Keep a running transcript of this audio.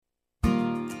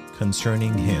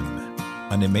Concerning Him.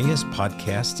 An Emmaus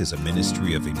podcast is a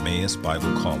ministry of Emmaus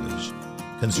Bible College.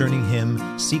 Concerning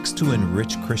Him seeks to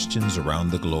enrich Christians around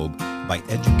the globe by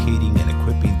educating and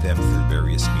equipping them through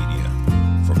various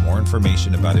media. For more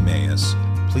information about Emmaus,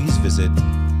 please visit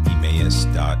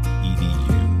emmaus.edu.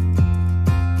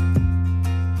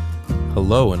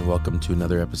 Hello and welcome to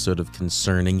another episode of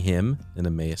Concerning Him, an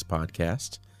Emmaus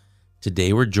podcast.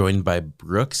 Today we're joined by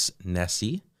Brooks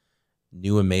Nesi,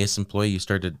 new Emmaus employee. You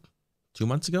started 2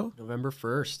 months ago? November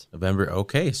 1st.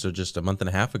 Okay, so just a month and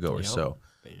a half ago or so.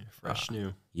 Fresh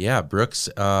new. Yeah, Brooks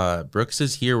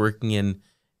is here working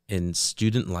in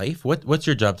student life. What's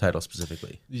your job title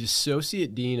specifically? The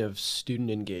Associate Dean of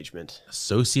Student Engagement.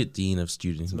 Associate Dean of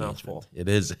Student It's a Engagement. mouthful. It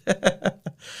is.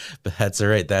 But that's all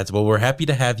right. Well, we're happy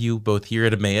to have you both here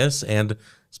at Emmaus and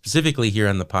specifically here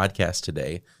on the podcast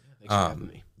today. Thanks for having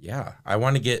me. Yeah, I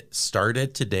want to get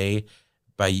started today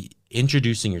by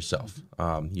introducing yourself.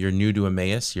 You're new to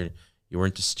Emmaus. You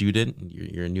weren't a student.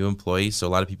 You're a new employee, so a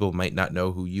lot of people might not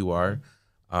know who you are.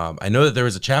 I know that there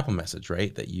was a chapel message,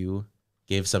 right, that you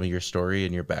gave some of your story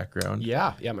and your background.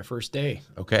 Yeah, my first day.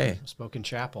 Okay. Spoke in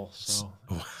chapel, so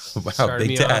Wow,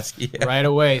 big task. Yeah. right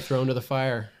away, thrown to the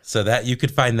fire. So that you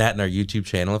could find that in our YouTube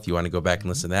channel if you want to go back and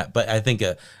listen to that. But I think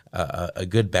a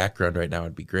good background right now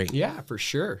would be great. Yeah, for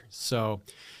sure. So,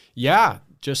 yeah,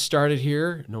 just started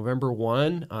here November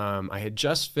 1. I had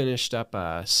just finished up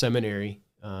a seminary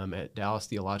at Dallas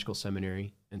Theological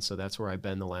Seminary, and so that's where I've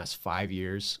been the last 5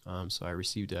 years. So I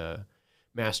received a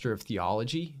Master of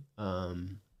Theology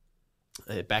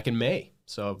back in May.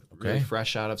 So really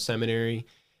fresh out of seminary.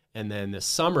 And then this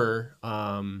summer,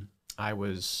 I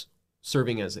was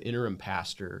serving as an interim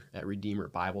pastor at Redeemer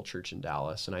Bible Church in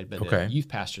Dallas. And I'd been a youth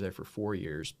pastor there for 4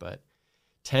 years. But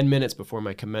 10 minutes before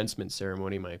my commencement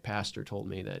ceremony, my pastor told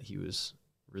me that he was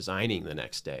resigning the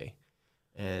next day.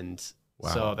 And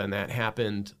so then that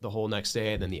happened the whole next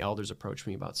day. And then the elders approached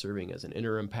me about serving as an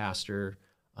interim pastor.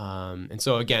 And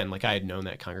so again, like I had known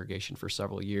that congregation for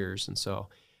several years. And so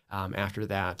after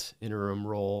that interim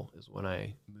role is when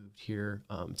I moved here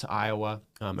to Iowa,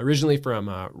 originally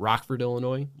from Rockford,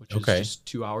 Illinois, which is just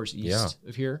 2 hours east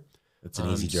of here. It's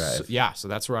an easy drive. So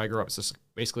that's where I grew up. It's just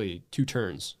basically 2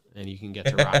 turns and you can get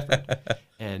to Rockford.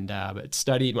 And but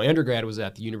studied, my undergrad was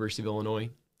at the University of Illinois.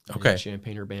 In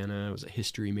Champaign-Urbana. I was a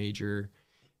history major.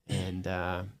 And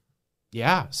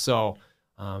so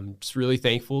just really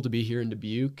thankful to be here in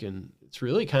Dubuque, and it's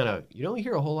really kind of, you don't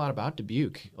hear a whole lot about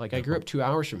Dubuque. Like I grew up 2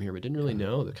 hours from here, but didn't really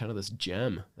know the kind of this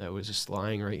gem that was just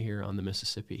lying right here on the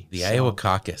Mississippi. The Iowa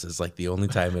caucus is like the only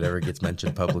time it ever gets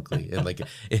mentioned publicly,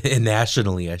 and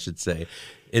nationally, I should say.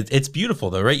 It's beautiful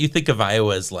though, right? You think of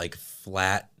Iowa as like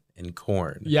flat and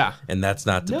corn. Yeah. And that's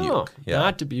not Dubuque. No,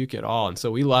 not Dubuque at all. And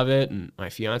so we love it, and my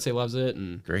fiance loves it.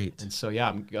 And great. And so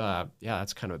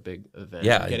that's kind of a big event.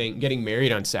 Yeah. Getting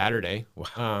married on Saturday.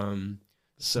 Wow.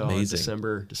 So amazing.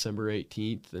 December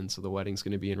 18th, and so the wedding's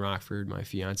going to be in Rockford. My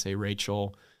fiance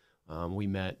Rachel, we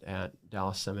met at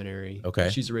Dallas Seminary. Okay.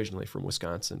 She's originally from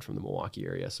Wisconsin, from the Milwaukee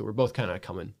area, so we're both kind of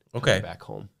coming back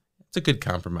home. It's a good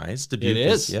compromise. Dubuque it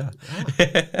is. Yeah.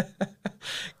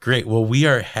 Great. Well, we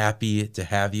are happy to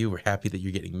have you. We're happy that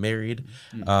you're getting married.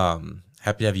 Mm-hmm.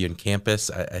 Happy to have you on campus.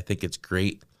 I think it's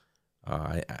great.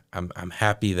 I'm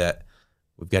happy that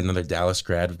we've got another Dallas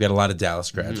grad. We've got a lot of Dallas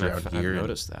grads around here. I've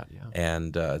noticed that, yeah.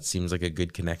 And it seems like a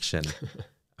good connection.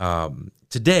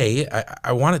 Today,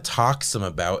 I want to talk some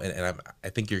about, and I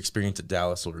think your experience at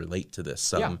Dallas will relate to this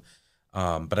some.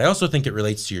 Yeah. But I also think it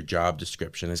relates to your job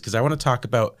description, is because I want to talk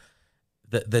about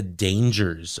the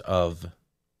dangers of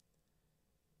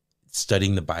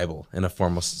studying the Bible in a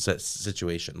formal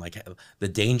situation, like the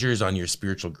dangers on your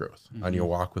spiritual growth, on your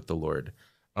walk with the Lord.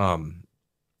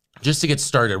 Just to get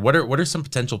started, what are some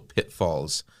potential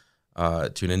pitfalls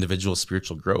to an individual's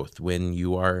spiritual growth when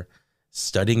you are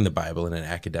studying the Bible in an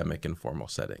academic and formal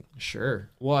setting? Sure.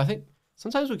 Well, I think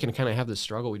sometimes we can kind of have this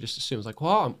struggle. We just assume it's like,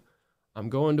 well, I'm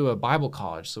going to a Bible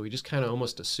college, so we just kind of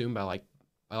almost assume by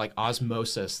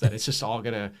osmosis that it's just all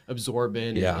going to absorb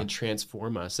in and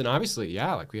transform us. And obviously,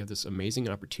 we have this amazing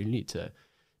opportunity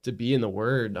to be in the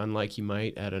Word, unlike you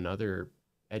might at another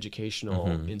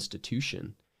educational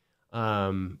institution.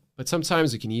 But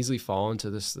sometimes it can easily fall into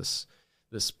this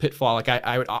pitfall. Like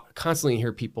I would constantly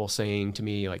hear people saying to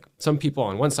me, like some people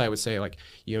on one side would say, like,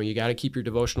 you got to keep your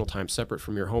devotional time separate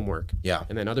from your homework. Yeah.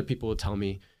 And then other people would tell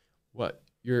me, what,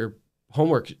 your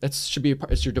homework, it's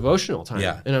your devotional time.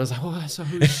 Yeah. And I was like, well, so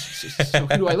who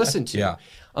do I listen to? Yeah.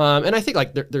 And I think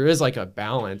like there is like a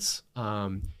balance,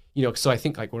 so I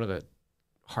think like one of the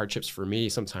hardships for me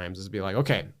sometimes is to be like,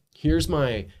 okay, here's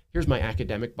my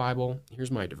academic Bible, here's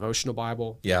my devotional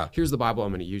Bible, here's the Bible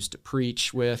I'm going to use to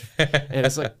preach with, and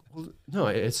it's like, well, no,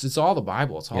 it's all the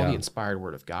Bible, it's all the inspired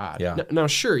Word of God. Now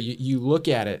sure, you look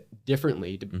at it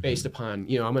differently based upon,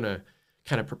 I'm going to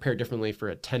kind of prepare differently for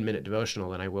a 10-minute devotional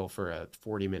than I will for a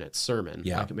 40-minute sermon,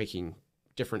 like making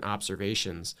different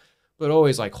observations, but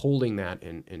always like holding that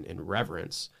in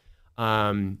reverence.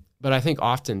 But I think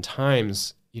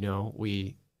oftentimes,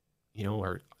 we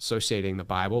are associating the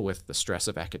Bible with the stress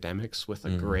of academics, with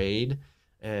a grade.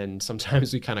 And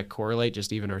sometimes we kind of correlate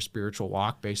just even our spiritual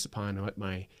walk based upon what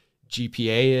my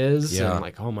GPA is. Yeah. And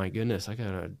like, oh my goodness, I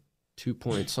got a 2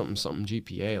 point something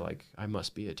GPA. Like I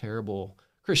must be a terrible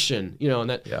Christian, and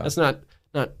that's not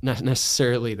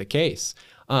necessarily the case.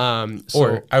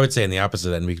 Or I would say in the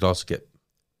opposite end, we could also get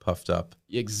puffed up.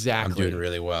 Exactly. I'm doing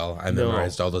really well. I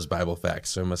memorized all those Bible facts,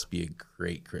 so I must be a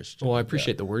great Christian. Well, I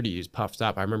appreciate the word you use, puffed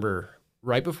up. I remember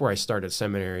right before I started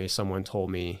seminary, someone told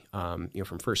me, from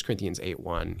 1 Corinthians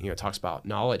 8:1, it talks about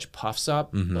knowledge puffs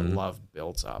up, but love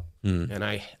builds up. And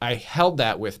I held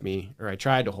that with me, or I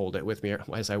tried to hold it with me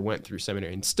as I went through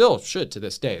seminary, and still should to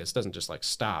this day. This doesn't just like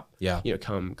stop,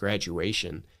 come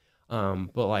graduation.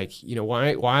 But like,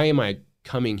 why am I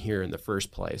coming here in the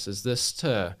first place? Is this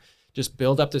to just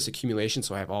build up this accumulation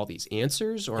so I have all these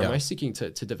answers, or am I seeking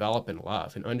to develop in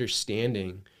love and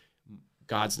understanding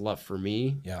God's love for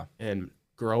me and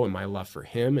grow in my love for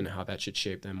him, and how that should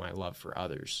shape then my love for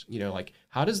others? Like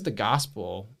how does the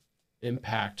gospel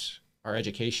impact our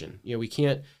education? We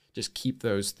can't just keep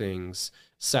those things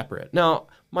separate. Now,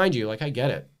 mind you, like I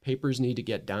get it. Papers need to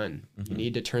get done. You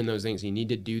need to turn those things. You need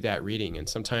to do that reading. And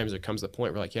sometimes there comes the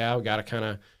point where like, we got to kind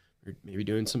of maybe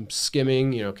doing some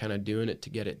skimming, kind of doing it to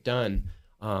get it done.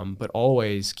 But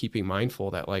always keeping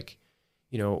mindful that like,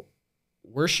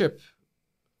 worship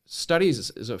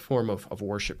studies is a form of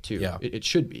worship too. It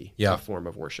should be a form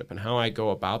of worship. And how I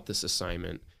go about this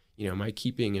assignment, am I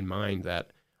keeping in mind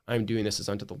that I'm doing this as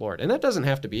unto the Lord? And that doesn't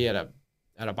have to be at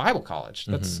a Bible college.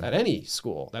 That's at any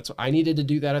school. That's I needed to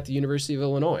do that at the University of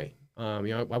Illinois.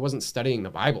 I wasn't studying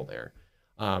the Bible there.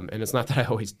 And it's not that I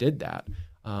always did that.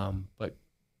 But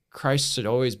Christ should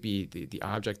always be the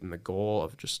object and the goal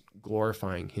of just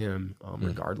glorifying him,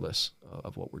 regardless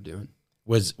of what we're doing.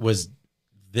 Was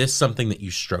this something that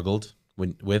you struggled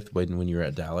when you were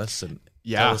at Dallas? And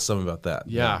tell us something about that.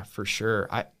 Yeah, for sure.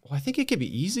 I think it could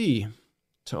be easy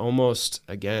to almost,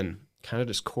 again, kind of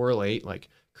just correlate like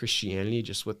Christianity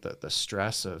just with the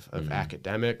stress of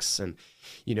academics. And,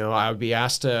 I would be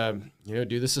asked to,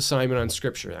 do this assignment on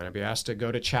scripture. And I'd be asked to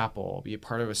go to chapel, be a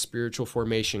part of a spiritual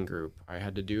formation group. I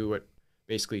had to do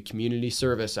basically community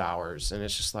service hours. And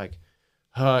it's just like,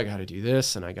 I got to do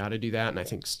this and I got to do that. And I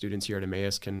think students here at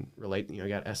Emmaus can relate. You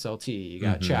got SLT, you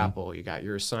got chapel, you got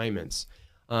your assignments.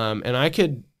 And I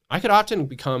could often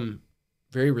become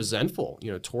very resentful,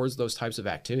 towards those types of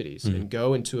activities and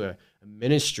go into a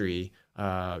ministry,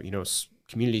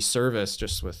 community service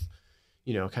just with,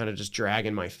 kind of just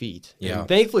dragging my feet. And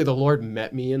thankfully the Lord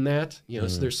met me in that,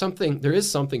 so there is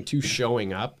something to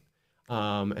showing up.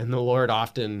 And the Lord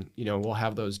often, will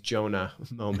have those Jonah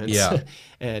moments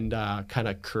and kind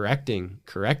of correcting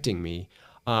me.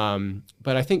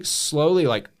 But I think slowly,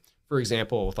 like, for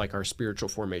example, with like our spiritual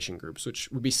formation groups, which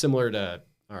would be similar to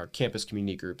our campus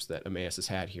community groups that Emmaus has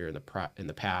had here in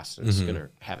the past, and it's going to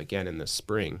have again in the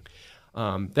spring,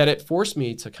 that it forced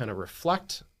me to kind of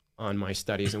reflect on my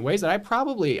studies in ways that I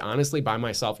probably, honestly, by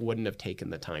myself wouldn't have taken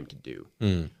the time to do.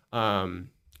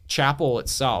 Chapel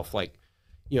itself, like,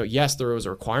 yes, there was a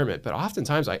requirement, but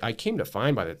oftentimes I came to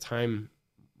find by the time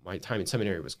my time in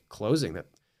seminary was closing that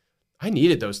I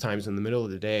needed those times in the middle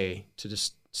of the day to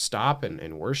just stop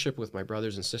and worship with my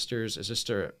brothers and sisters. As just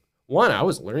I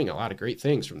was learning a lot of great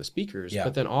things from the speakers,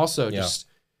 but then also just,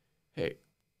 hey,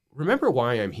 remember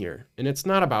why I'm here. And it's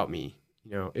not about me,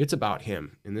 it's about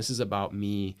him. And this is about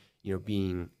me,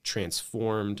 being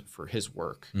transformed for his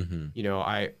work.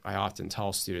 I often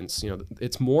tell students,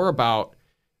 it's more about,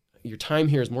 your time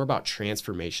here is more about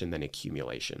transformation than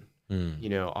accumulation.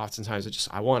 Oftentimes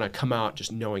I want to come out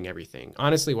just knowing everything.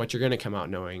 Honestly, what you're going to come out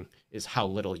knowing is how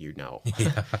little you know.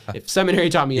 If seminary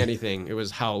taught me anything, it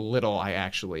was how little I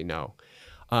actually know.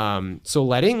 So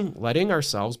letting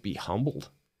ourselves be humbled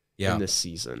in this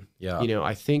season.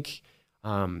 I think,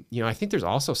 I think there's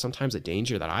also sometimes a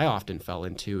danger that I often fell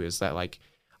into is that like,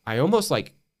 I almost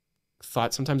like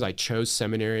thought sometimes I chose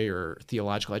seminary or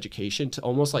theological education to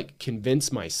almost like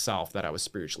convince myself that I was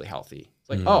spiritually healthy. It's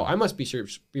like, I must be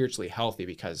spiritually healthy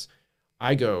because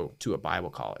I go to a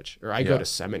Bible college or I go to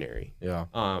seminary.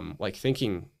 Like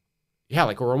thinking,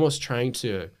 like we're almost trying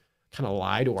to kind of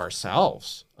lie to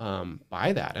ourselves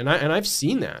by that. And I've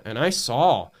seen that. And I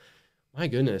saw, My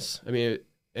goodness. I mean,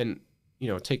 and,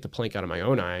 take the plank out of my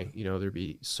own eye, there'd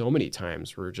be so many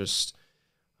times where just,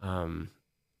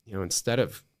 instead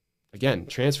of, again,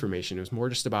 transformation, it was more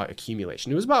just about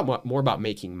accumulation. It was more about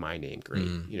making my name great.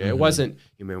 It wasn't,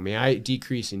 may I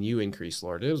decrease and you increase,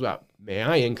 Lord. It was about, may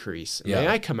I increase. And may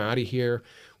I come out of here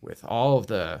with all of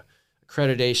the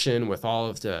accreditation, with all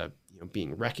of the,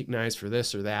 being recognized for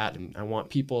this or that. And I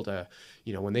want people to,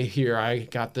 when they hear I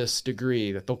got this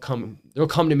degree, that they'll come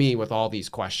to me with all these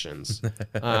questions.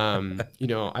 And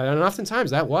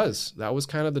oftentimes that was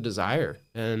kind of the desire.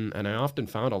 And I often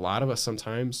found a lot of us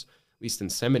sometimes, at least in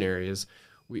seminary, is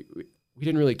we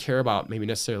didn't really care about maybe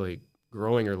necessarily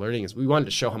growing or learning. Is we wanted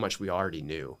to show how much we already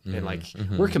knew. And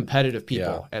we're competitive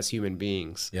people as human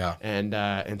beings. Yeah.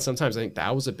 And sometimes I think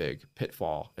that was a big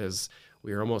pitfall, is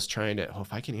we were almost trying to,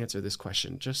 if I can answer this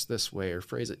question just this way or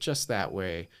phrase it just that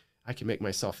way, I can make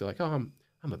myself feel like, I'm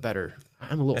a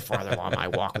little farther along my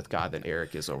walk with God than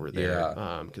Eric is over there.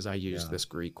 Because I used this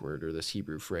Greek word or this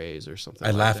Hebrew phrase or something.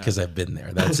 I laugh because I've been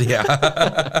there. That's I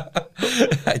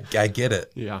get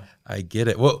it. Yeah, I get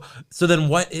it. Well, so then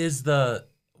what's the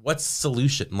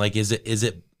solution? Like, is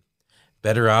it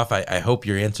better off? I hope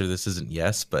your answer to this isn't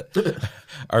yes, but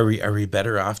are we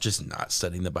better off just not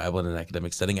studying the Bible in an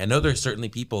academic setting? I know there's certainly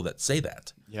people that say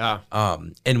that. Yeah.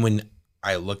 And when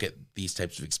I look at these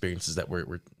types of experiences that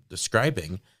we're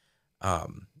describing,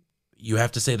 you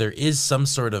have to say there is some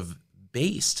sort of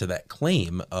base to that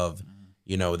claim of,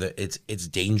 that it's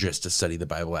dangerous to study the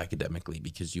Bible academically,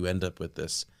 because you end up with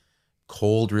this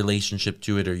cold relationship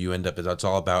to it, or you end up, it's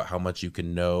all about how much you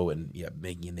can know and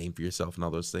making a name for yourself and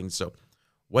all those things. So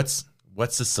what's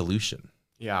the solution?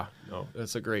 Yeah, no,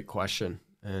 that's a great question.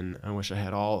 And I wish I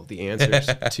had all of the answers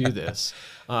to this.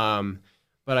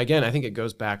 But again, I think it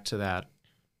goes back to that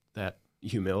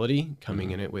humility,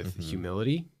 coming in it with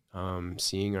humility,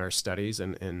 seeing our studies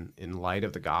and in light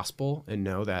of the gospel, and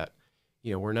know that,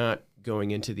 we're not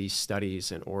going into these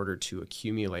studies in order to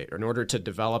accumulate or in order to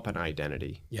develop an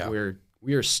identity. Yeah.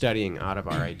 We are studying out of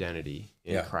our identity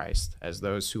in Christ as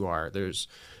those who are, there's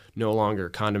no longer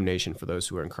condemnation for those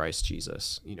who are in Christ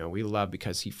Jesus. We love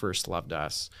because he first loved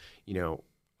us.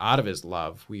 Out of his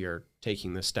love, we are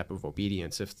taking this step of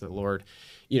obedience. If the Lord,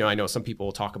 I know some people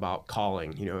will talk about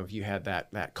calling, if you had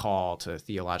that call to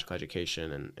theological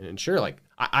education and sure, like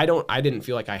I didn't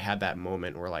feel like I had that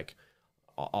moment where like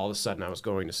all of a sudden I was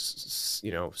going to,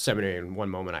 seminary, and one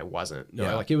moment I wasn't.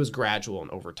 No, like it was gradual and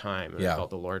over time. And I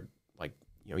felt the Lord, like,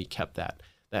 he kept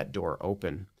that door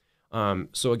open.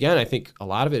 So again, I think a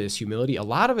lot of it is humility. A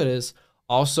lot of it is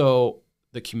also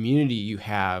the community you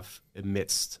have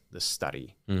amidst the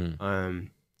study.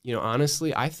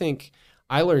 Honestly, I think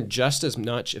I learned just as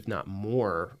much, if not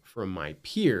more, from my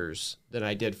peers than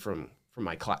I did from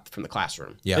the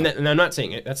classroom. Yeah. And I'm not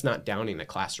saying that's not downing the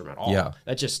classroom at all. Yeah.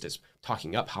 That just is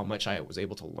talking up how much I was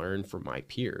able to learn from my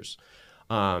peers.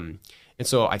 And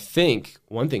so I think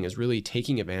one thing is really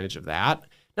taking advantage of that,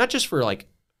 not just for like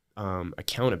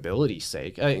accountability's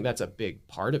sake. I think that's a big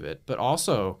part of it, but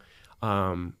also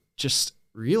just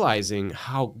realizing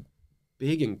how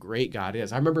big and great God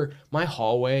is. I remember my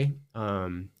hallway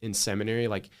in seminary,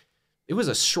 like it was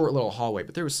a short little hallway,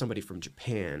 but there was somebody from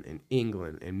Japan and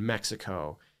England and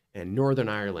Mexico and Northern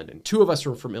Ireland, and two of us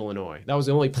were from Illinois. That was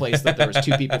the only place that there was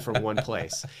two people from one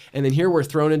place. And then here we're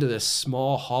thrown into this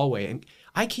small hallway, and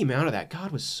I came out of that.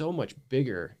 God was so much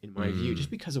bigger in my view, just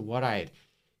because of what I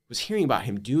was hearing about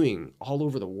him doing all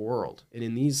over the world and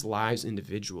in these lives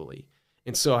individually.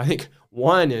 And so I think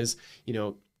one is,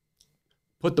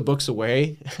 put the books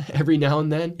away every now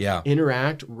and then,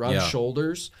 interact, rub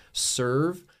shoulders,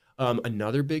 serve.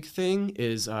 Another big thing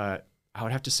is, I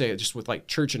would have to say, just with like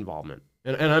church involvement.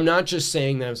 And I'm not just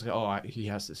saying that, I was like, he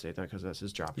has to say that because that's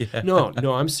his job. Yeah.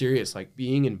 No, I'm serious. Like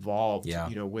being involved,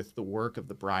 with the work of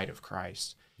the bride of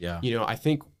Christ. Yeah. I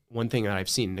think one thing that I've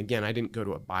seen, and again, I didn't go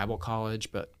to a Bible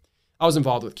college, but I was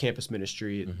involved with campus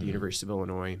ministry at the University of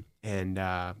Illinois. And,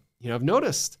 I've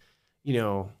noticed,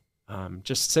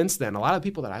 just since then, a lot of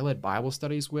people that I led Bible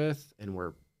studies with and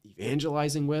were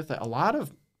evangelizing with, a lot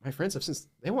of my friends have since,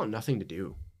 they want nothing to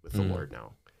do with the Lord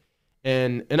now.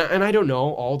 And I don't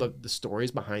know all the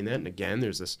stories behind that. And again,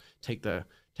 there's this take the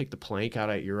plank out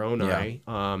of your own eye.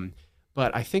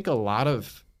 But I think a lot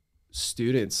of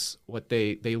students, what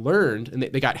they learned, and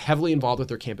they got heavily involved with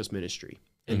their campus ministry,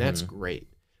 and that's great,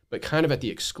 but kind of at the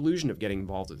exclusion of getting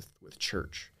involved with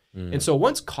church. And so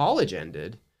once college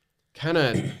ended, kind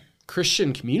of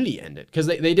Christian community ended, because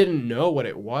they didn't know what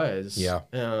it was. Yeah.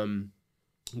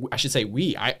 I should say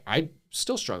I'm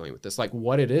still struggling with this, like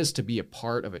what it is to be a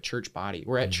part of a church body.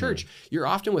 Where at church, you're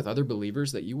often with other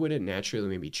believers that you wouldn't naturally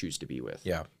maybe choose to be with.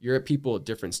 Yeah. You're at people at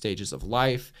different stages of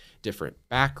life, different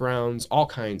backgrounds, all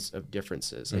kinds of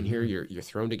differences. And here you're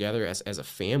thrown together as a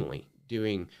family,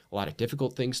 doing a lot of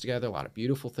difficult things together, a lot of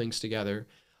beautiful things together.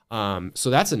 So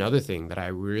that's another thing that I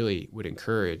really would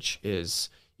encourage is,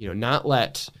 not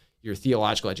let your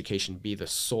theological education be the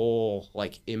sole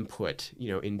like input,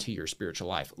 into your spiritual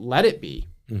life. Let it be,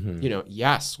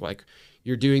 yes, like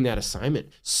you're doing that assignment,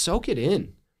 soak it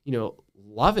in,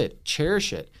 love it,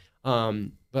 cherish it.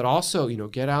 But also,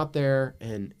 get out there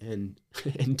and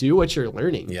do what you're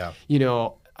learning. Yeah.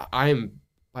 I'm,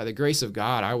 by the grace of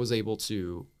God, I was able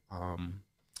to,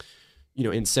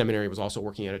 in seminary, was also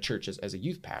working at a church as a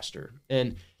youth pastor.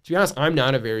 And to be honest, I'm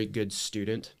not a very good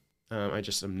student. I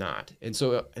just am not.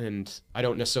 And I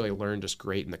don't necessarily learn just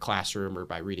great in the classroom or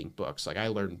by reading books. Like I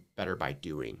learn better by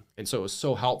doing. And so it was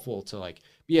so helpful to like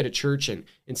be at a church and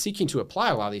seeking to apply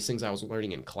a lot of these things I was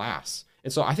learning in class.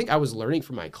 And so I think I was learning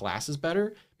from my classes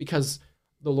better because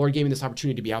the Lord gave me this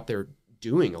opportunity to be out there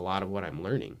doing a lot of what I'm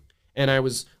learning. And I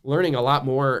was learning a lot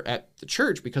more at the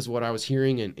church because of what I was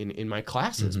hearing in my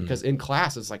classes. Because in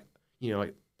class, it's like,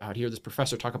 I would hear this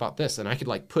professor talk about this, and I could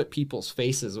like put people's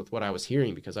faces with what I was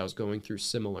hearing because I was going through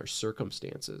similar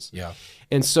circumstances. Yeah.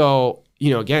 And so,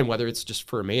 again, whether it's just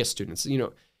for Emmaus students,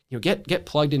 get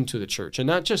plugged into the church and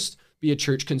not just be a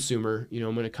church consumer. I'm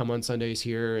going to come on Sundays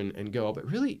here and go, but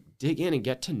really dig in and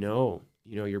get to know,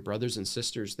 your brothers and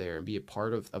sisters there and be a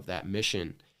part of that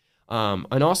mission.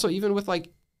 And also even with like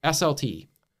SLT,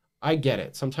 I get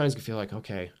it. Sometimes you feel like,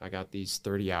 okay, I got these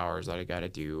 30 hours that I got to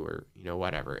do or,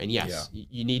 whatever. And yes,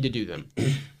 you need to do them.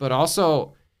 But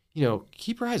also,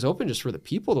 keep your eyes open just for the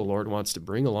people the Lord wants to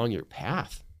bring along your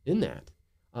path in that.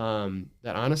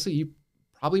 That honestly, you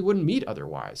probably wouldn't meet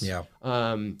otherwise. Yeah.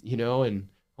 And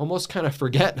almost kind of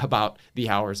forget about the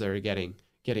hours that are getting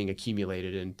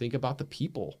accumulated and think about the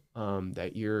people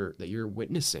that you're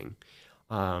witnessing.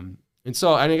 And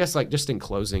I guess like just in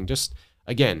closing, just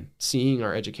again, seeing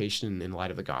our education in light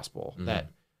of the gospel,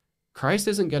 that Christ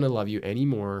isn't going to love you any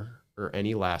more or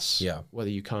any less, whether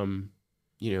you come,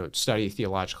 study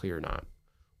theologically or not,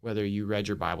 whether you read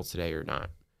your Bible today or not.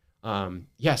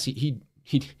 Yes, he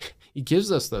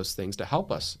gives us those things to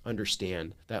help us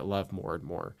understand that love more and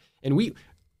more. And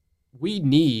we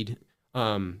need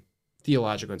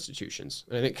theological institutions.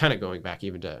 And I think kind of going back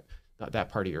even to that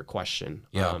part of your question,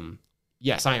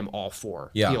 yes, I am all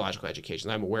for theological education.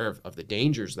 I'm aware of the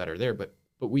dangers that are there, but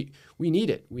we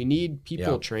need it. We need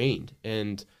people trained,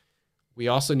 and we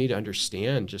also need to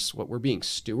understand just what we're being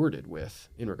stewarded with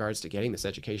in regards to getting this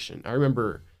education. I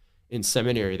remember in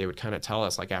seminary, they would kind of tell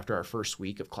us like after our first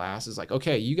week of class is like,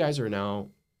 okay, you guys have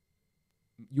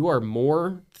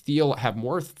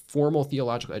more formal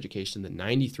theological education than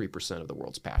 93% of the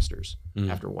world's pastors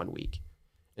after 1 week.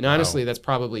 And honestly, that's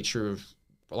probably true of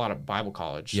a lot of Bible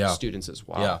college students as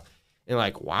well. Yeah. And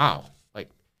like, wow, like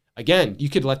again, you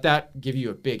could let that give you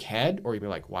a big head, or you'd be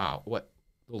like, wow, what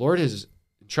the Lord has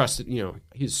entrusted,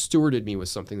 he's stewarded me with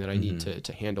something that I need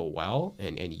to handle well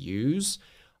and use.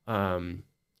 And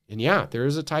there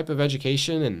is a type of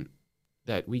education and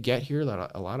that we get here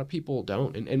that a lot of people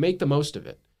don't and make the most of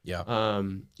it. Yeah.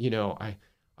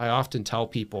 I often tell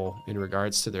people in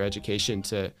regards to their education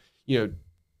to,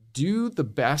 do the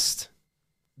best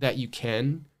that you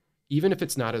can, even if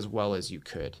it's not as well as you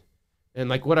could. And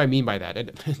like what I mean by that,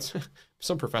 and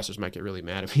some professors might get really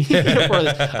mad at me for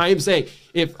this. I am saying,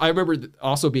 if I remember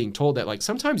also being told that like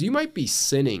sometimes you might be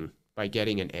sinning by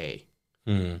getting an A,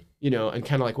 and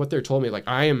kind of like what they're told me, like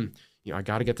I am, I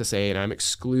got to get this A and I'm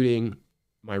excluding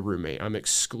my roommate, I'm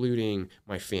excluding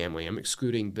my family, I'm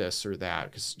excluding this or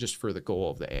that because just for the goal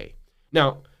of the A.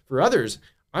 Now, for others,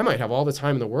 I might have all the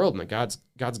time in the world and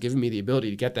God's given me the ability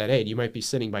to get that A. And you might be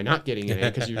sinning by not getting an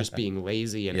A because you're just being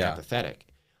lazy and apathetic.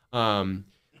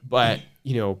 But,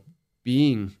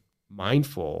 being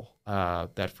mindful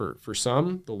that for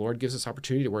some, the Lord gives us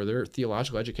opportunity where their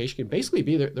theological education can basically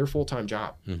be their full-time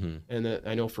job. And that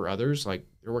I know for others, like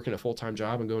they're working a full-time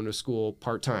job and going to school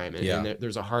part-time. And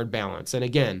there's a hard balance. And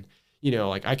again,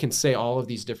 like I can say all of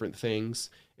these different things,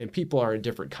 and people are in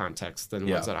different contexts than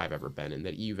ones that I've ever been in,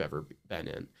 that you've ever been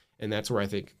in. And that's where I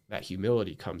think that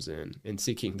humility comes in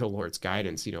seeking the Lord's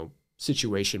guidance,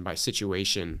 situation by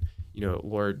situation,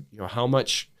 Lord, how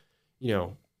much,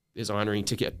 is honoring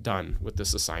to get done with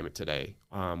this assignment today,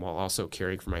 while also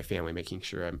caring for my family, making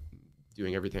sure I'm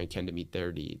doing everything I can to meet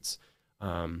their needs.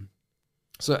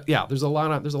 There's a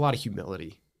lot of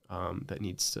humility that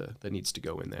needs to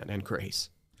go in that, and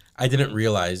grace. I didn't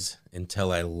realize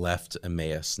until I left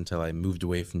Emmaus, until I moved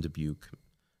away from Dubuque,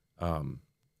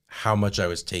 how much I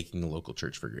was taking the local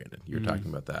church for granted. You were talking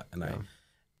about that, and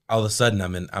all of a sudden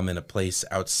I'm in a place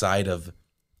outside of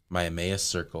my Emmaus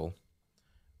circle,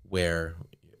 where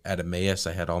at Emmaus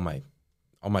I had all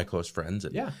my close friends,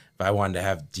 and if I wanted to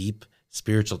have deep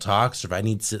spiritual talks, or if I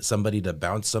need somebody to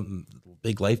bounce some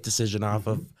big life decision off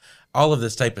of, all of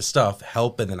this type of stuff,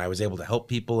 and then I was able to help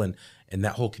people, and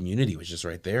that whole community was just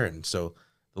right there. And so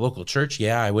the local church,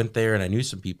 I went there and I knew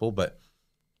some people, but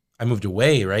I moved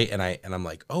away, right? And I'm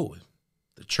like, oh,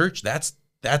 the church, that's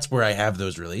where I have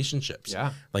those relationships.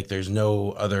 Yeah. Like there's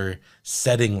no other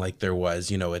setting like there was,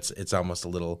 it's almost a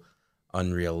little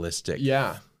unrealistic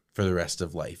for the rest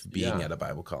of life being at a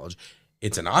Bible college.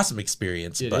 It's an awesome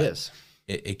experience, but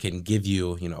it can give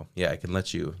you, it can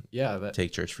let you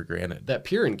take church for granted. That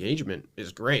peer engagement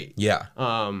is great. Yeah.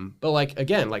 But like,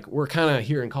 again, like we're kind of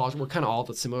here in college, we're kind of all at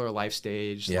the similar life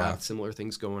stage, a lot of similar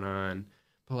things going on.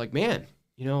 But like, man,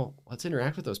 let's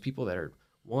interact with those people that are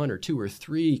 1 or 2 or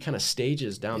 3 kind of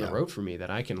stages down the road for me that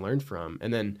I can learn from.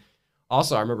 And then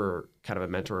also I remember kind of a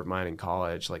mentor of mine in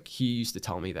college, like he used to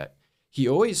tell me that he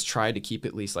always tried to keep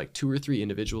at least like 2 or 3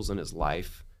 individuals in his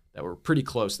life that were pretty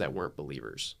close that weren't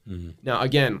believers. Mm-hmm. Now,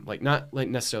 again, like not like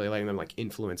necessarily letting them like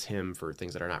influence him for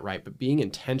things that are not right, but being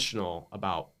intentional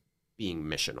about being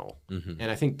missional. Mm-hmm.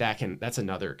 And I think that's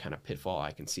another kind of pitfall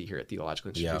I can see here at theological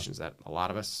institutions that a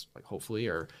lot of us, like hopefully,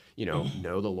 are,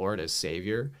 know the Lord as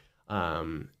Savior.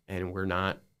 And we're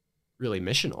not really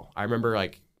missional. I remember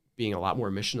like being a lot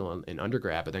more missional in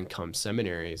undergrad, but then come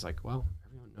seminary, it's like, well,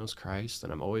 everyone knows Christ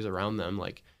and I'm always around them.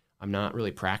 Like I'm not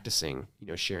really practicing,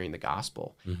 sharing the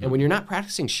gospel. Mm-hmm. And when you're not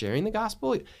practicing sharing the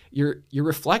gospel, you're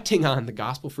reflecting on the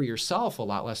gospel for yourself a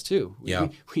lot less too.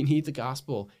 We need the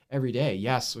gospel every day.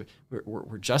 Yes,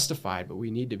 we're justified, but we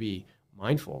need to be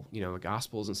mindful. The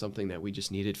gospel isn't something that we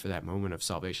just needed for that moment of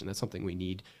salvation. That's something we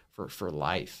need for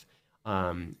life.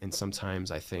 And sometimes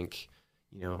I think,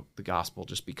 the gospel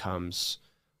just becomes,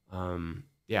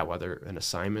 whether an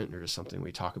assignment or just something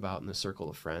we talk about in the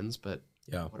circle of friends, but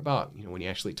what about, when you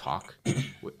actually talk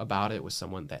about it with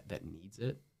someone that needs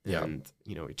it and,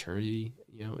 eternity,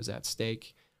 is at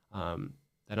stake, that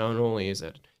not only is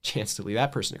it a chance to lead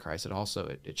that person to Christ,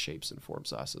 it shapes and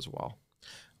forms us as well.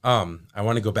 I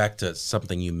want to go back to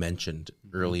something you mentioned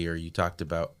earlier. You talked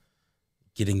about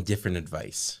getting different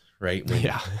advice, right?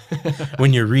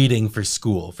 When you're reading for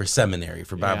school, for seminary,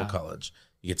 for Bible college,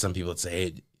 you get some people that say,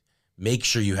 hey, make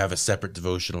sure you have a separate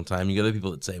devotional time. You get other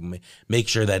people that say, make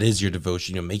sure that is your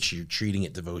devotion. Make sure you're treating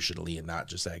it devotionally and not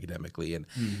just academically.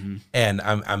 And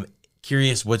I'm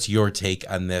curious, what's your take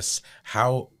on this?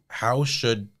 How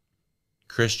should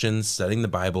Christians studying the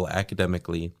Bible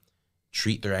academically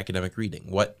treat their academic reading?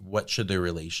 What should their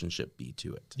relationship be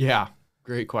to it? Yeah,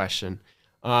 great question.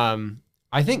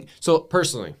 I think so.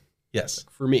 Personally, yes,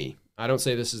 for me, I don't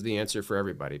say this is the answer for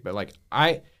everybody, but like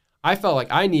I felt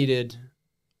like I needed.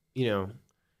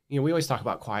 We always talk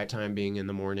about quiet time being in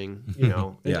the morning,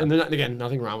 and again,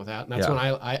 nothing wrong with that. And that's when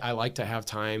I like to have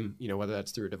time, whether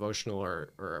that's through a devotional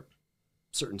or a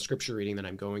certain scripture reading that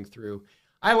I'm going through.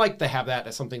 I like to have that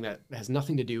as something that has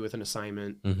nothing to do with an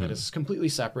assignment, that is completely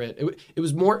separate. It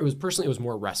was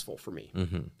more restful for me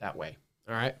that way.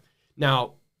 All right.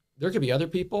 Now there could be other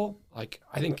people, like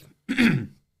I think I've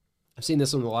seen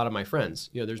this with a lot of my friends.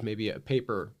 There's maybe a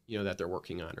paper, that they're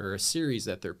working on or a series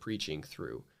that they're preaching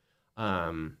through.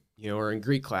 Or in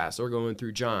Greek class, or going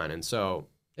through John. And so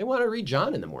they want to read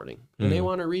John in the morning and they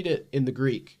want to read it in the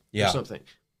Greek or something.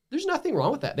 There's nothing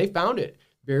wrong with that. They found it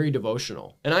very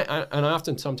devotional. And I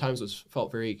often sometimes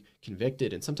felt very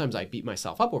convicted, and sometimes I beat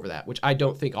myself up over that, which I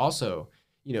don't think also,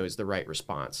 is the right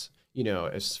response.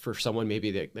 As for someone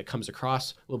maybe that comes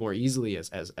across a little more easily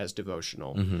as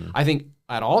devotional. I think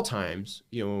at all times,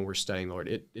 when we're studying the Lord,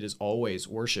 it is always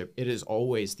worship. It is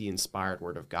always the inspired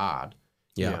word of God.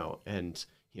 And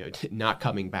not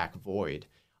coming back void,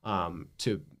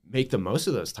 to make the most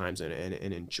of those times and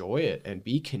enjoy it and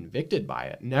be convicted by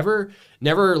it. Never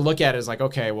look at it as like,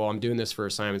 okay, well, I'm doing this for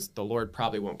assignments. The Lord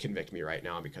probably won't convict me right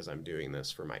now because I'm doing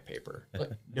this for my paper.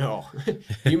 Like, no,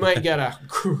 you might get a,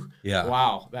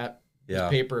 wow, this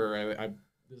paper,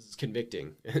 this is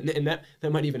convicting. And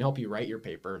that might even help you write your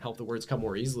paper and help the words come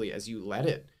more easily as you let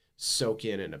it soak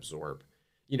in and absorb.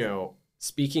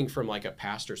 Speaking from like a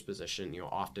pastor's position,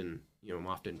 I'm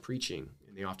often preaching,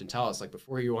 and they often tell us like,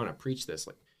 before you want to preach this,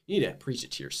 like you need to preach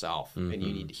it to yourself and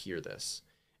you need to hear this.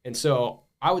 And so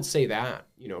I would say that,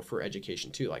 for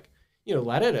education too, like,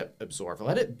 let it absorb,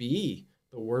 let it be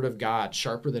the word of God,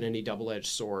 sharper than any double-edged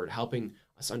sword, helping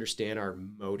us understand our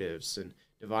motives and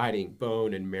dividing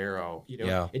bone and marrow.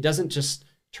 It doesn't just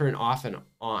turn off and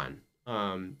on.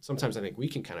 sometimes I think we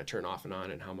can kind of turn off and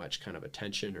on and how much kind of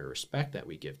attention or respect that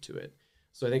we give to it.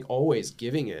 So I think always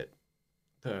giving it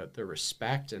the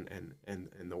respect and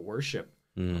the worship,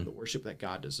 the worship that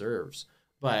God deserves,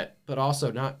 but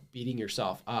also not beating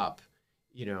yourself up,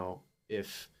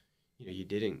 if, you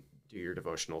didn't do your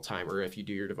devotional time, or if you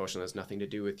do your devotional has nothing to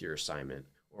do with your assignment,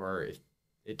 or if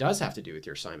it does have to do with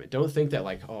your assignment. Don't think that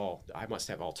like, oh, I must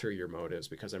have ulterior motives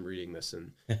because I'm reading this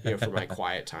and, for my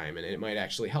quiet time, and it might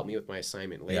actually help me with my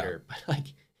assignment later. Yeah. But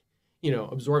like,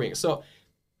 absorbing it. So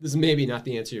this is maybe not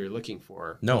the answer you're looking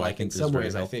for. No, like I think in some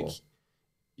ways, helpful. I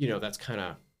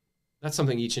think, that's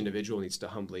something each individual needs to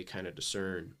humbly kind of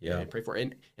discern and pray for.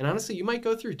 And honestly, you might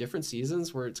go through different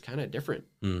seasons where it's kind of different.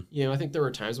 I think there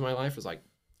were times in my life was like,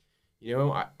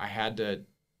 I had to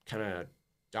kind of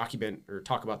document or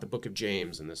talk about the book of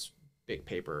James in this big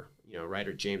paper,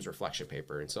 writer James reflection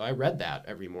paper. And so I read that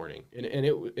every morning and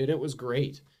it was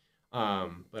great.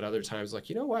 But other times like,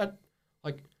 what?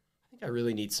 Like, I think I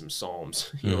really need some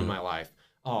Psalms, in my life.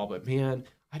 Oh, but man,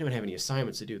 I don't have any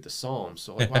assignments to do with the Psalms.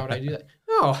 So like, why would I do that?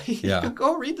 No,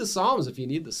 go read the Psalms if you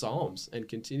need the Psalms and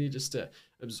continue just to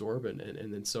absorb and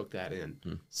then soak that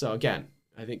in. So again,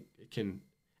 I think it can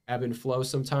ebb and flow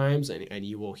sometimes and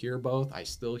you will hear both. I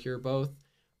still hear both.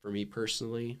 For me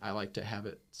personally, I like to have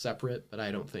it separate, but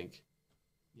I don't think,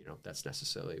 that's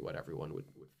necessarily what everyone would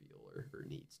feel or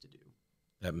needs to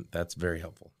do. That's very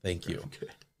helpful. Thank you.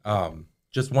 Good.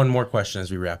 Just one more question as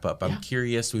we wrap up. I'm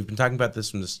curious, we've been talking about this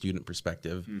from the student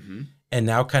perspective and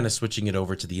now kind of switching it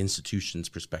over to the institution's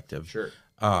perspective. Sure.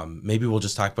 Maybe we'll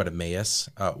just talk about Emmaus.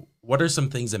 What are some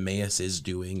things Emmaus is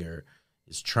doing or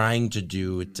is trying to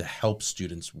do to help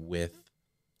students with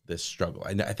this struggle?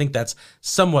 I think that's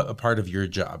somewhat a part of your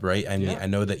job, right? I mean, I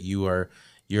know that you're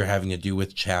having to do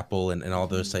with chapel and all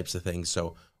those types of things.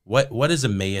 So what is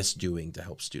Emmaus doing to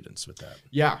help students with that?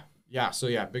 Yeah. So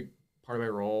big part of my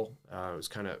role was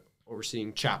kind of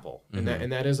overseeing chapel, and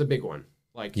that is a big one.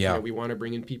 Like, we want to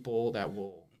bring in people that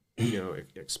will,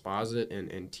 exposit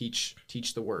and teach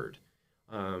the word.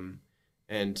 And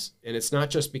it's not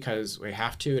just because we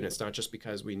have to, and it's not just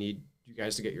because we need you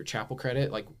guys to get your chapel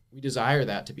credit. Like, we desire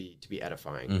that to be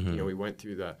edifying. We went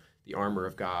through the armor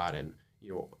of God and,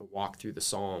 walk through the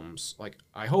Psalms. Like,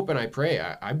 I hope and I pray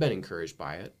I've been encouraged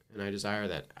by it, and I desire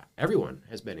that everyone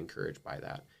has been encouraged by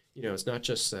that. It's not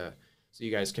just so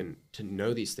you guys can to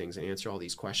know these things and answer all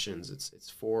these questions. It's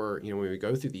for, when we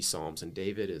go through these Psalms and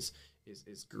David is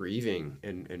grieving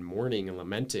and mourning and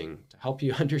lamenting to help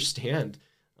you understand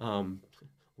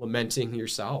lamenting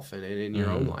yourself and in your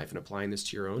own life and applying this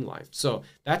to your own life. So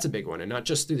that's a big one. And not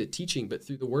just through the teaching, but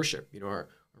through the worship. Our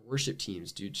worship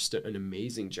teams do just an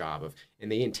amazing job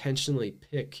and they intentionally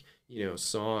pick,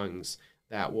 songs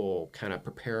that will kind of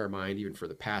prepare our mind even for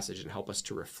the passage and help us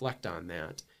to reflect on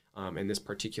that. And this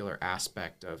particular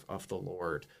aspect of the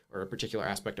Lord, or a particular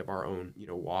aspect of our own,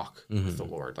 walk with the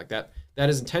Lord. Like that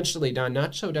is intentionally done,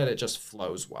 not so that it just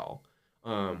flows well,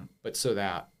 but so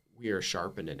that we are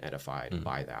sharpened and edified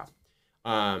by that.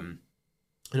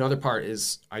 Another part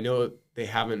is, I know they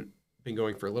haven't been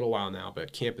going for a little while now,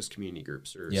 but campus community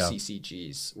groups, or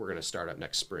CCGs, we're going to start up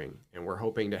next spring. And we're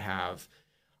hoping to have,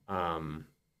 I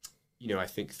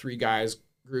think 3 guys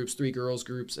groups, 3 girls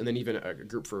groups, and then even a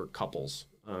group for couples,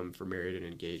 for married and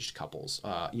engaged couples,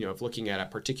 of looking at a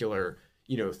particular,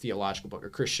 theological book or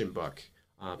Christian book,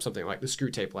 something like the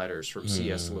Screwtape Letters from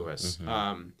C.S. Lewis.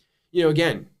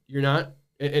 Again, you're not,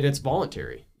 and it's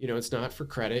voluntary, it's not for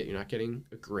credit. You're not getting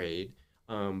a grade,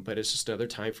 but it's just another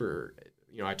time for,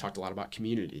 I talked a lot about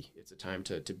community. It's a time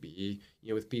to be,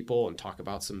 with people and talk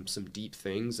about some deep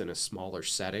things in a smaller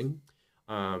setting.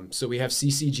 So we have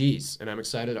CCGs, and I'm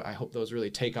excited. I hope those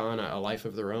really take on a life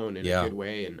of their own in a good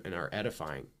way and are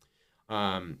edifying.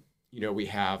 We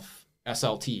have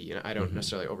SLT, and I don't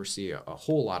necessarily oversee a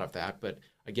whole lot of that, but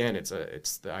again, it's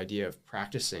the idea of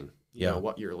practicing,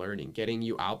 what you're learning, getting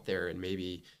you out there in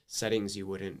maybe settings you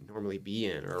wouldn't normally be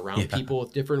in, or around people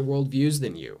with different worldviews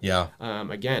than you.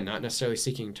 Again, not necessarily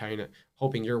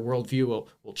hoping your worldview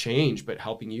will change, but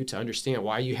helping you to understand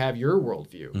why you have your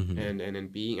worldview,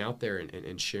 and being out there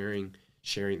and sharing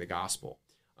the gospel.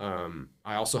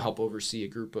 I also help oversee a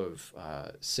group of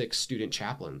 6 student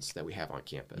chaplains that we have on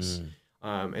campus.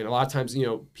 And a lot of times,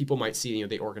 people might see,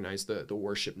 they organize the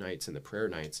worship nights and the prayer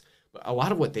nights, but a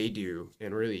lot of what they do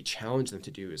and really challenge them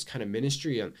to do is kind of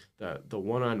ministry on the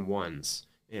one-on-ones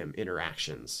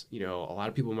interactions. A lot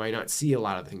of people might not see a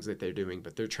lot of the things that they're doing,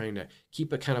 but they're trying to keep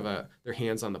their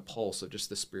hands on the pulse of just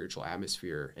the spiritual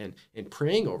atmosphere and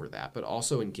praying over that, but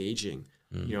also engaging,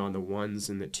 on the ones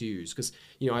and the twos. Because,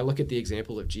 I look at the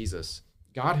example of Jesus.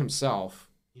 God himself,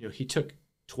 he took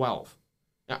 12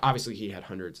 Now, obviously, he had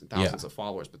hundreds and thousands of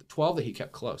followers, but the 12 that he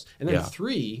kept close. And then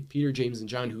 3, Peter, James, and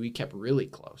John, who he kept really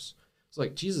close. It's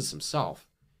like Jesus himself,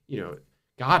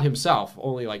 God himself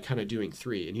only like kind of doing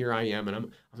 3. And here I am, and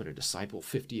I'm going to disciple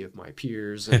 50 of my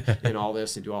peers and all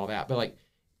this and do all that. But like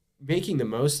making the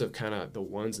most of kind of the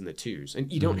 1s and the 2s.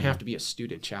 And you don't have to be a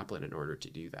student chaplain in order to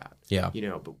do that. Yeah.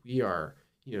 But we are,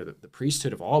 the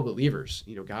priesthood of all believers.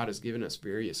 God has given us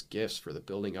various gifts for the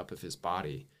building up of his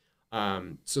body.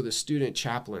 So the student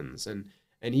chaplains and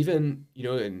even,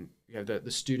 and you have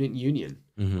the student union.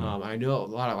 I know a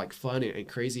lot of like fun and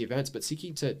crazy events, but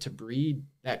seeking to breed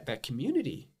that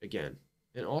community again.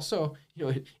 And also,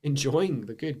 enjoying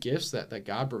the good gifts that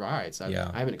God provides. I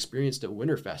haven't experienced a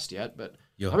Winterfest yet, but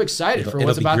I'm excited for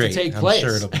what's about to take place. I'm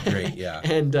sure it'll be great, yeah.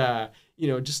 And,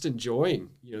 just enjoying,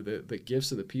 the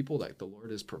gifts of the people that the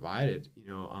Lord has provided,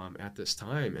 at this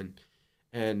time.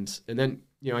 And then,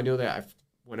 I know that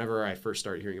whenever I first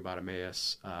started hearing about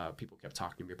Emmaus, people kept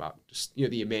talking to me about just,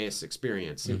 the Emmaus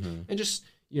experience. And just,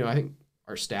 I think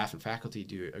our staff and faculty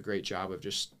do a great job of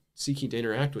just seeking to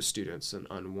interact with students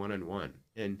on one-on-one.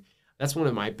 And that's one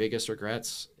of my biggest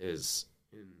regrets is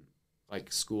in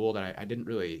like school that I didn't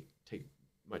really take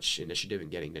much initiative in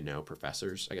getting to know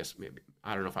professors. I guess maybe,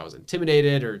 I don't know if I was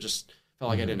intimidated or just felt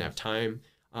like I didn't have time.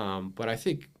 But I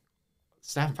think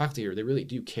staff and faculty here, they really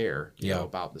do care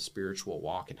about the spiritual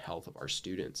walk and health of our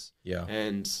students. Yeah.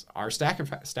 And our staff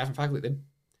and faculty,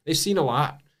 they've seen a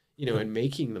lot, and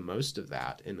making the most of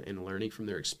that and learning from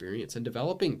their experience and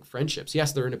developing friendships.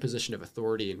 Yes, they're in a position of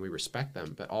authority and we respect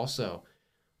them, but also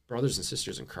brothers and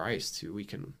sisters in Christ who we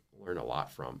can learn a lot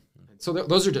from. And so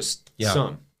those are just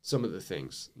some of the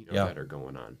things, that are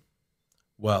going on.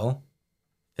 Well,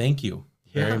 thank you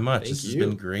very much. This has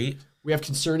been great. We have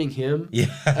Concerning Him. Yeah,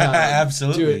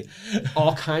 absolutely.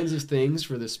 All kinds of things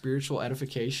for the spiritual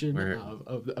edification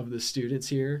of the students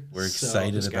here. We're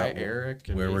excited about Eric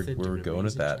where we're going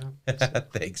with that.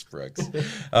 Thanks, Brooks.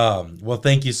 Well,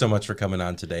 thank you so much for coming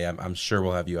on today. I'm sure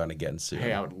we'll have you on again soon.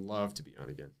 Hey, I would love to be on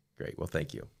again. Great. Well,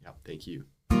 thank you. Yeah, thank you.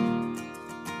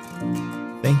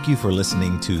 Thank you for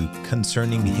listening to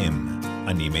Concerning Him,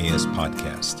 an Emmaus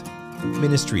podcast.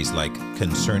 Ministries like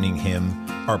Concerning Him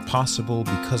are possible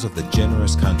because of the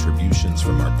generous contributions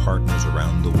from our partners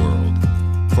around the world.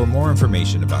 For more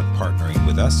information about partnering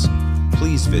with us,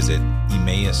 please visit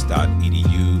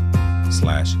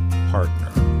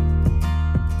emmaus.edu/partner.